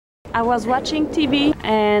I was watching TV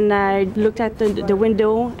and I looked at the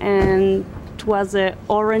window and it was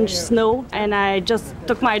orange snow, and I just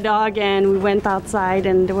took my dog and we went outside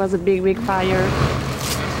and there was a big fire.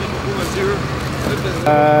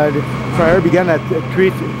 The fire began at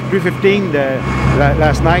 3:15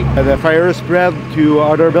 last night. The fire spread to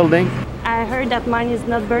other buildings. I heard that mine is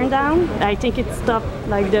not burned down. I think it stopped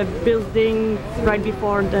like the building right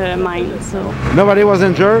before the mine. So nobody was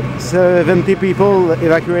injured. 70 people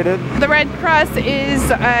evacuated. The Red Cross is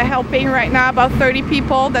helping right now about 30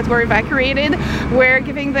 people that were evacuated. We're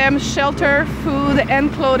giving them shelter, food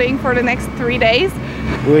and clothing for the next 3 days.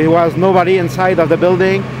 There was nobody inside of the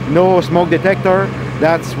building, no smoke detector.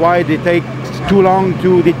 That's why it takes too long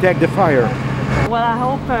to detect the fire. Well, I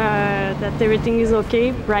hope that everything is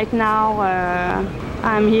okay. Right now,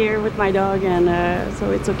 I'm here with my dog, and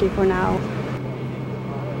so it's okay for now.